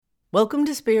Welcome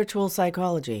to Spiritual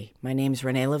Psychology. My name's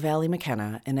Renee LaValle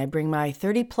McKenna, and I bring my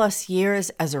 30-plus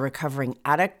years as a recovering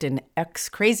addict and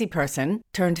ex-crazy person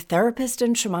turned therapist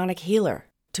and shamanic healer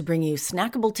to bring you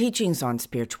snackable teachings on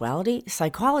spirituality,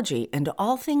 psychology, and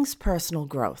all things personal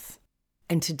growth.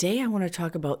 And today I want to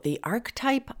talk about the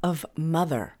archetype of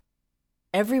mother.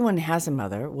 Everyone has a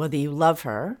mother, whether you love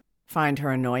her, find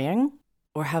her annoying,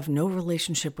 or have no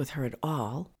relationship with her at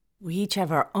all. We each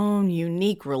have our own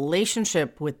unique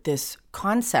relationship with this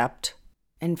concept,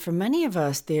 and for many of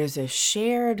us, there's a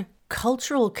shared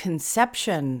cultural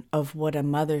conception of what a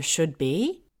mother should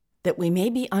be that we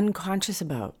may be unconscious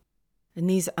about. And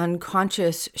these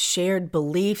unconscious shared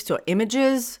beliefs or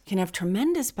images can have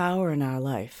tremendous power in our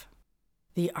life.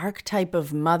 The archetype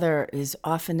of mother is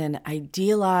often an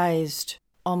idealized,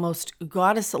 almost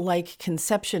goddess-like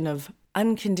conception of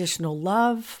unconditional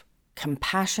love,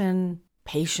 compassion,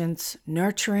 patience,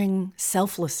 nurturing,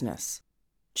 selflessness,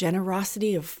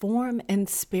 generosity of form and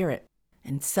spirit,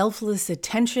 and selfless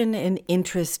attention and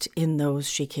interest in those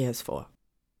she cares for.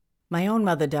 My own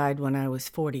mother died when I was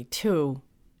 42,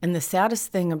 and the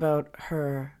saddest thing about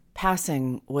her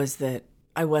passing was that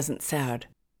I wasn't sad.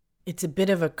 It's a bit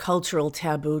of a cultural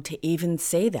taboo to even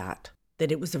say that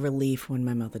it was a relief when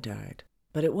my mother died.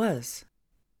 But it was.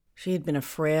 She had been a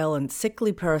frail and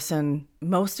sickly person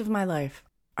most of my life.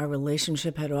 Our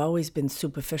relationship had always been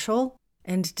superficial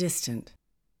and distant.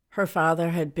 Her father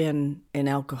had been an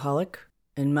alcoholic,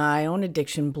 and my own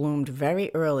addiction bloomed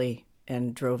very early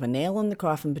and drove a nail in the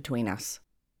coffin between us.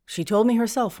 She told me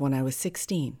herself when I was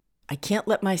 16, "I can't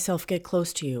let myself get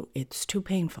close to you. It's too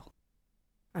painful."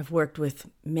 I've worked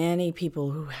with many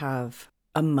people who have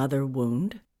a mother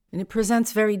wound, and it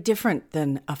presents very different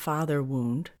than a father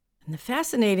wound. And the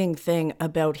fascinating thing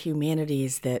about humanity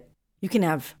is that you can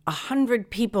have 100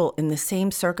 people in the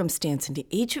same circumstance, and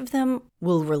each of them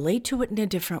will relate to it in a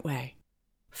different way.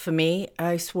 For me,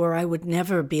 I swore I would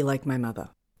never be like my mother.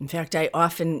 In fact, I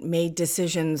often made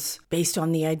decisions based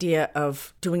on the idea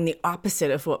of doing the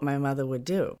opposite of what my mother would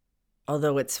do.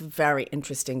 Although it's very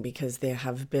interesting because there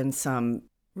have been some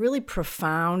really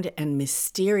profound and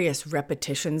mysterious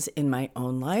repetitions in my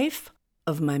own life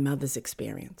of my mother's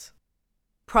experience.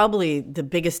 Probably the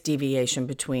biggest deviation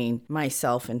between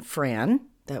myself and Fran,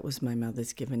 that was my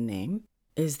mother's given name,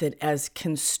 is that as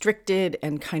constricted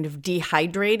and kind of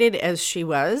dehydrated as she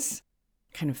was,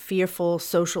 kind of fearful,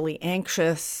 socially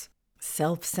anxious,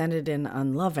 self-centered and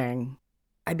unloving,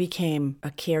 I became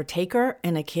a caretaker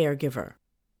and a caregiver,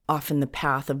 often the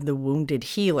path of the wounded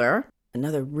healer,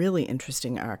 another really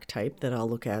interesting archetype that I'll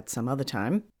look at some other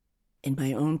time. In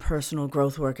my own personal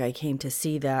growth work, I came to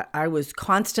see that I was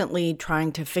constantly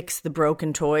trying to fix the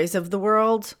broken toys of the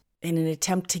world in an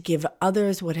attempt to give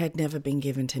others what had never been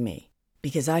given to me,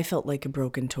 because I felt like a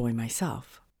broken toy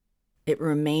myself. It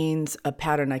remains a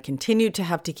pattern I continue to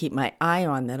have to keep my eye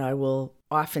on, that I will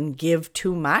often give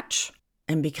too much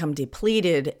and become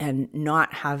depleted and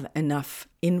not have enough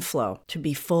inflow to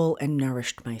be full and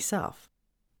nourished myself.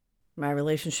 My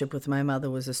relationship with my mother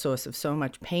was a source of so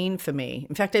much pain for me.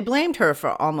 In fact, I blamed her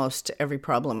for almost every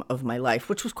problem of my life,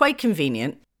 which was quite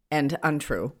convenient and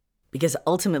untrue, because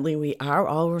ultimately we are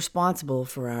all responsible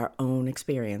for our own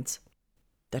experience.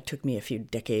 That took me a few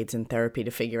decades in therapy to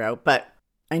figure out, but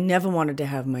I never wanted to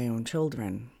have my own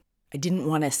children. I didn't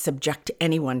want to subject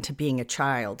anyone to being a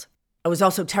child. I was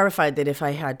also terrified that if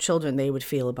I had children, they would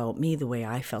feel about me the way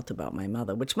I felt about my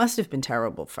mother, which must have been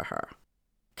terrible for her.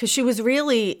 Because she was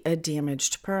really a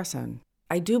damaged person.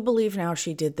 I do believe now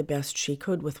she did the best she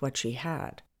could with what she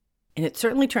had. And it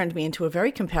certainly turned me into a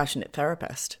very compassionate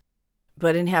therapist.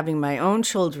 But in having my own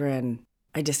children,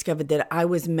 I discovered that I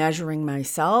was measuring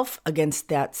myself against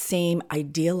that same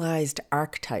idealized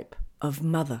archetype of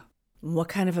mother. What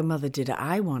kind of a mother did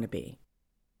I want to be?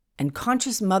 And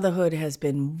conscious motherhood has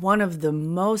been one of the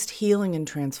most healing and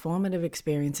transformative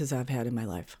experiences I've had in my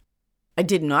life. I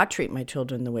did not treat my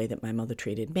children the way that my mother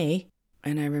treated me,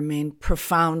 and I remain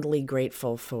profoundly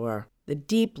grateful for the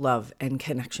deep love and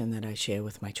connection that I share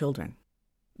with my children.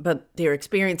 But their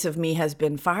experience of me has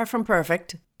been far from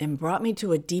perfect and brought me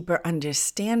to a deeper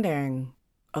understanding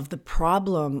of the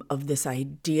problem of this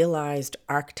idealized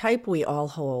archetype we all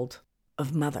hold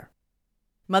of mother.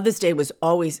 Mother's Day was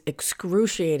always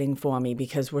excruciating for me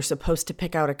because we're supposed to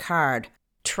pick out a card.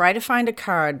 Try to find a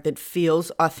card that feels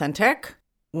authentic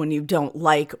when you don't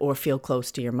like or feel close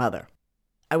to your mother.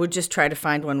 I would just try to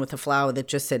find one with a flower that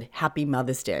just said Happy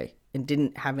Mother's Day and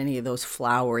didn't have any of those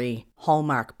flowery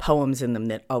Hallmark poems in them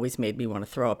that always made me want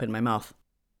to throw up in my mouth.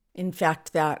 In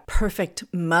fact, that perfect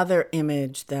mother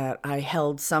image that I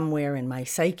held somewhere in my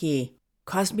psyche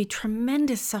caused me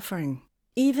tremendous suffering.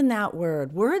 Even that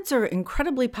word. Words are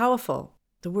incredibly powerful.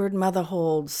 The word mother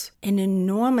holds an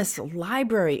enormous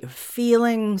library of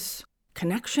feelings,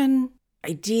 connection,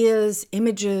 ideas,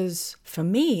 images, for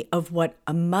me, of what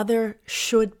a mother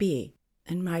should be.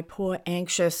 And my poor,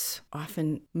 anxious,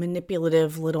 often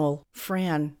manipulative little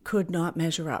Fran could not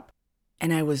measure up.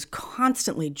 And I was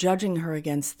constantly judging her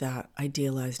against that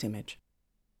idealized image.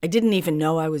 I didn't even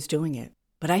know I was doing it,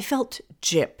 but I felt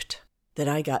gypped that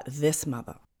I got this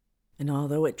mother. And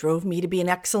although it drove me to be an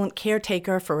excellent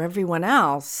caretaker for everyone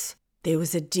else, there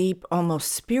was a deep,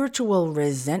 almost spiritual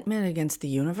resentment against the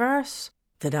universe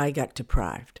that I got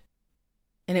deprived.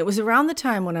 And it was around the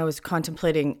time when I was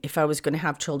contemplating if I was going to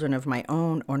have children of my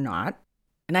own or not.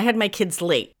 And I had my kids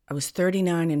late. I was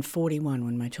 39 and 41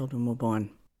 when my children were born.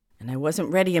 And I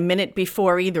wasn't ready a minute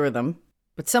before either of them.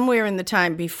 But somewhere in the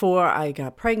time before I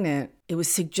got pregnant, it was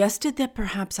suggested that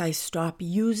perhaps I stop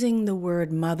using the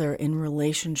word mother in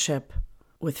relationship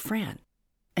with Fran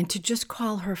and to just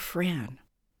call her Fran.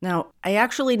 Now, I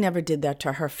actually never did that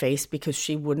to her face because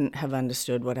she wouldn't have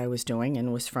understood what I was doing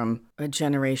and was from a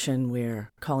generation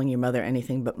where calling your mother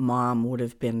anything but mom would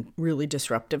have been really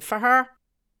disruptive for her.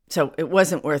 So it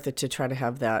wasn't worth it to try to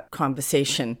have that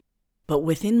conversation. But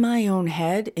within my own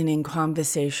head and in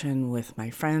conversation with my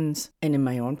friends and in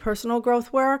my own personal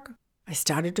growth work, I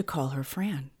started to call her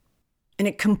Fran. And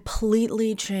it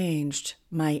completely changed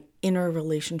my inner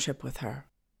relationship with her.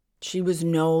 She was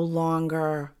no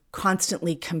longer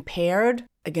constantly compared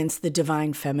against the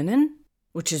divine feminine,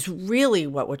 which is really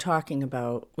what we're talking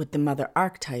about with the mother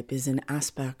archetype, is an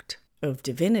aspect of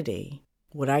divinity,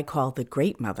 what I call the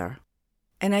great mother.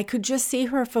 And I could just see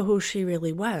her for who she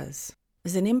really was,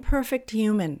 as an imperfect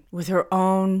human with her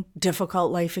own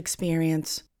difficult life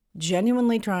experience,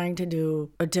 genuinely trying to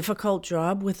do a difficult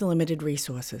job with limited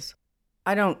resources.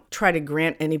 I don't try to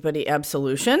grant anybody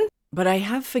absolution, but I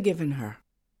have forgiven her.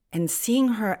 And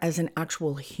seeing her as an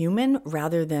actual human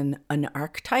rather than an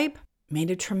archetype made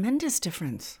a tremendous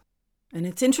difference. And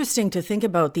it's interesting to think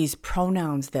about these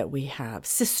pronouns that we have: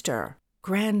 sister,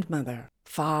 grandmother,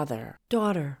 father,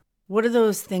 daughter. What do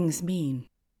those things mean?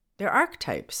 They're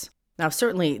archetypes. Now,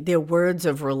 certainly they're words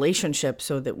of relationship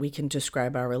so that we can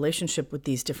describe our relationship with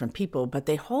these different people, but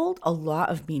they hold a lot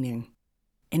of meaning.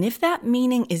 And if that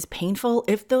meaning is painful,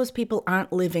 if those people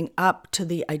aren't living up to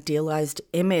the idealized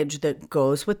image that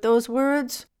goes with those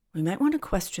words, we might want to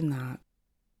question that.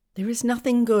 There is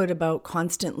nothing good about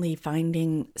constantly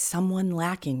finding someone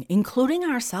lacking, including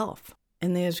ourselves.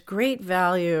 And there's great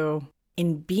value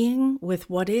in being with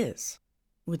what is,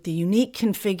 with the unique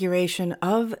configuration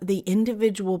of the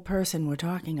individual person we're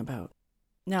talking about.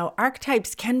 Now,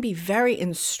 archetypes can be very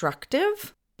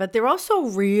instructive, but they're also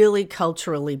really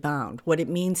culturally bound. What it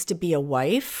means to be a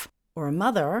wife or a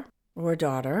mother or a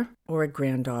daughter or a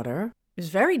granddaughter is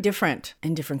very different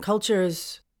in different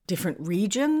cultures, different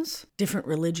regions, different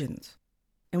religions.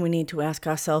 And we need to ask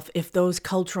ourselves if those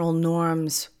cultural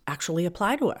norms actually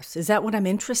apply to us. Is that what I'm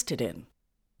interested in?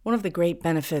 One of the great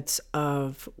benefits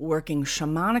of working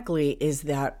shamanically is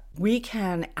that we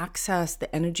can access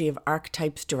the energy of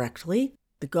archetypes directly.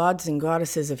 The gods and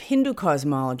goddesses of Hindu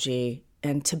cosmology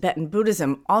and Tibetan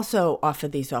Buddhism also offer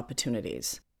these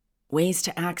opportunities, ways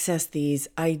to access these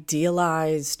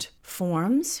idealized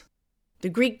forms. The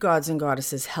Greek gods and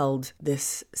goddesses held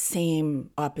this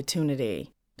same opportunity,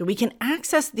 that we can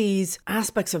access these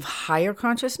aspects of higher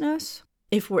consciousness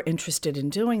if we're interested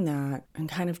in doing that and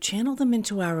kind of channel them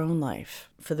into our own life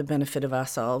for the benefit of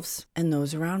ourselves and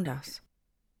those around us.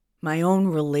 My own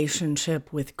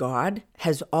relationship with God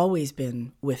has always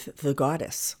been with the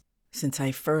goddess. Since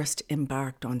I first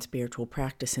embarked on spiritual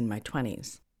practice in my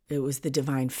 20s, it was the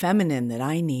divine feminine that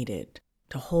I needed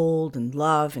to hold and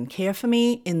love and care for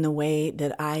me in the way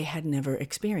that I had never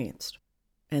experienced.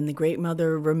 And the Great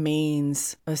Mother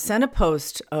remains a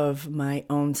centerpost of my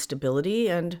own stability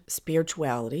and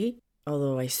spirituality,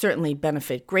 although I certainly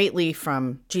benefit greatly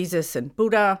from Jesus and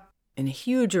Buddha and a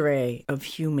huge array of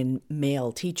human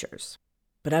male teachers.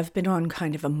 But I've been on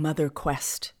kind of a mother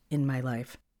quest in my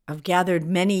life. I've gathered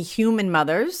many human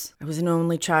mothers. I was an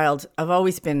only child. I've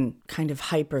always been kind of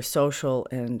hyper-social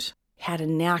and had a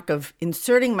knack of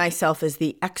inserting myself as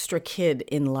the extra kid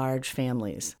in large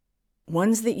families.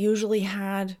 Ones that usually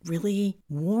had really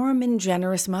warm and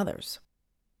generous mothers.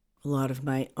 A lot of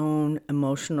my own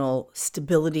emotional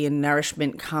stability and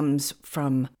nourishment comes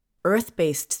from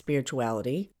earth-based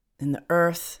spirituality. And the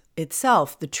earth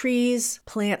itself, the trees,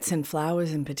 plants, and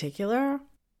flowers in particular,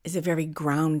 is a very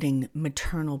grounding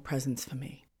maternal presence for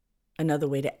me. Another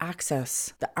way to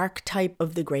access the archetype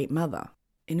of the Great Mother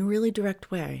in a really direct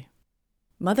way.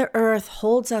 Mother Earth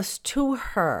holds us to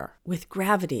her with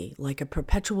gravity like a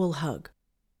perpetual hug.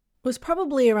 was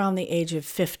probably around the age of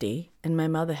 50, and my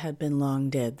mother had been long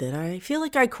dead, that I feel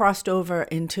like I crossed over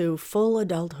into full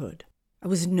adulthood. I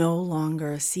was no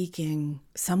longer seeking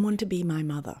someone to be my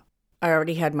mother. I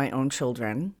already had my own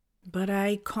children, but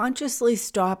I consciously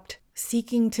stopped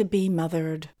seeking to be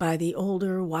mothered by the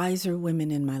older, wiser women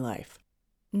in my life.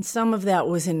 And some of that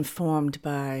was informed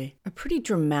by a pretty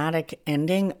dramatic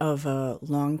ending of a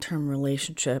long-term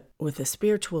relationship with a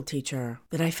spiritual teacher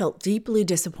that I felt deeply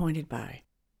disappointed by.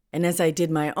 And as I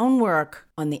did my own work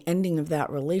on the ending of that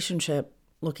relationship,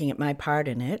 looking at my part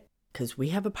in it, because we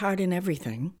have a part in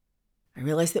everything, I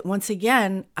realized that once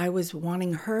again, I was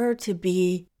wanting her to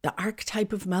be the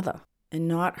archetype of mother and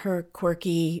not her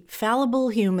quirky, fallible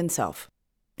human self.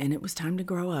 And it was time to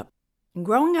grow up. And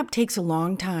growing up takes a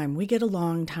long time. We get a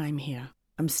long time here.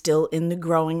 I'm still in the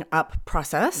growing up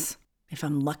process. If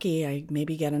I'm lucky, I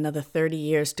maybe get another 30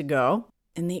 years to go.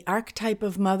 And the archetype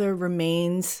of mother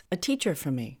remains a teacher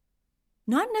for me.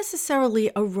 Not necessarily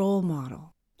a role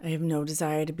model. I have no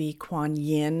desire to be Kuan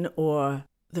Yin or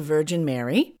the Virgin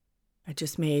Mary. I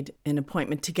just made an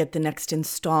appointment to get the next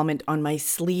installment on my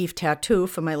sleeve tattoo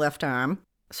for my left arm.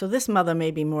 So this mother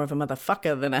may be more of a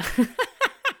motherfucker than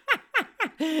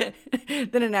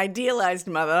than an idealized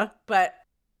mother, but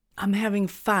I'm having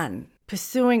fun,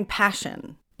 pursuing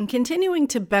passion, and continuing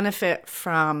to benefit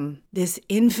from this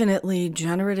infinitely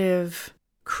generative,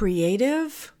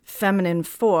 creative, feminine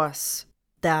force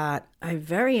that I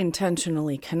very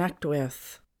intentionally connect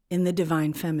with in the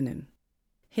divine feminine.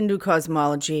 Hindu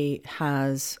cosmology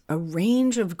has a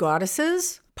range of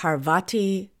goddesses,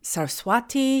 Parvati,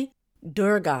 Saraswati,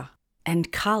 Durga,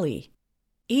 and Kali.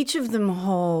 Each of them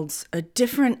holds a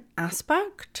different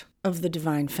aspect of the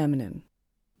divine feminine.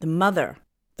 The mother,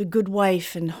 the good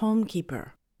wife and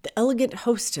homekeeper, the elegant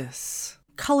hostess,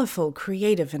 colorful,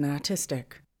 creative, and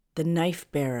artistic, the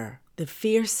knife bearer, the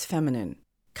fierce feminine,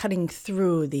 cutting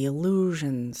through the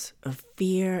illusions of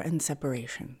fear and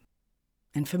separation.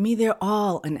 And for me, they're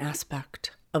all an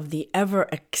aspect of the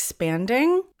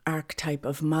ever-expanding archetype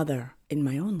of mother in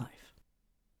my own life.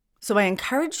 So I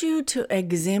encourage you to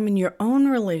examine your own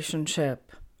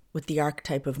relationship with the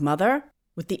archetype of mother,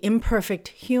 with the imperfect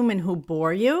human who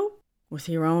bore you, with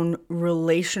your own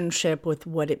relationship with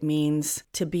what it means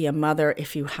to be a mother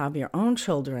if you have your own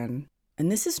children.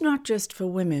 And this is not just for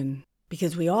women,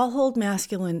 because we all hold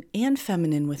masculine and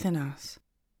feminine within us.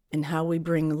 And how we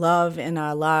bring love in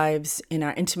our lives, in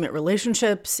our intimate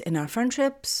relationships, in our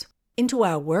friendships, into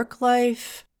our work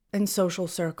life and social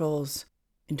circles,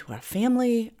 into our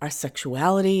family, our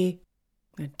sexuality.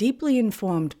 They're deeply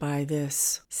informed by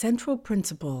this central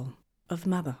principle of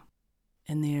mother.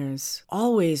 And there's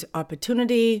always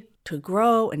opportunity to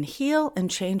grow and heal and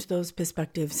change those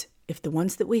perspectives if the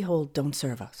ones that we hold don't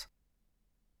serve us.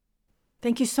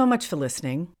 Thank you so much for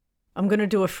listening. I'm going to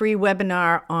do a free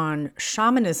webinar on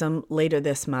shamanism later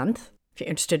this month. If you're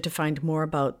interested to find more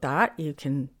about that, you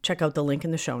can check out the link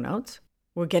in the show notes.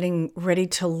 We're getting ready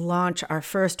to launch our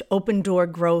first Open Door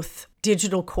Growth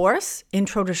digital course,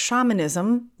 Intro to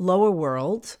Shamanism, Lower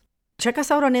World. Check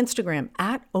us out on Instagram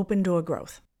at Open Door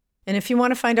Growth. And if you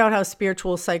want to find out how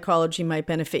spiritual psychology might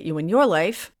benefit you in your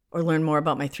life, or learn more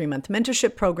about my 3-month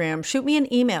mentorship program, shoot me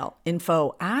an email,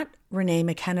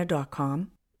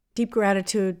 info@reneemckenna.com. Deep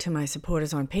gratitude to my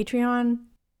supporters on Patreon.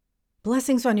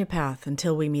 Blessings on your path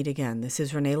until we meet again. This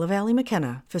is Renee LaValle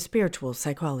McKenna for Spiritual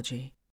Psychology.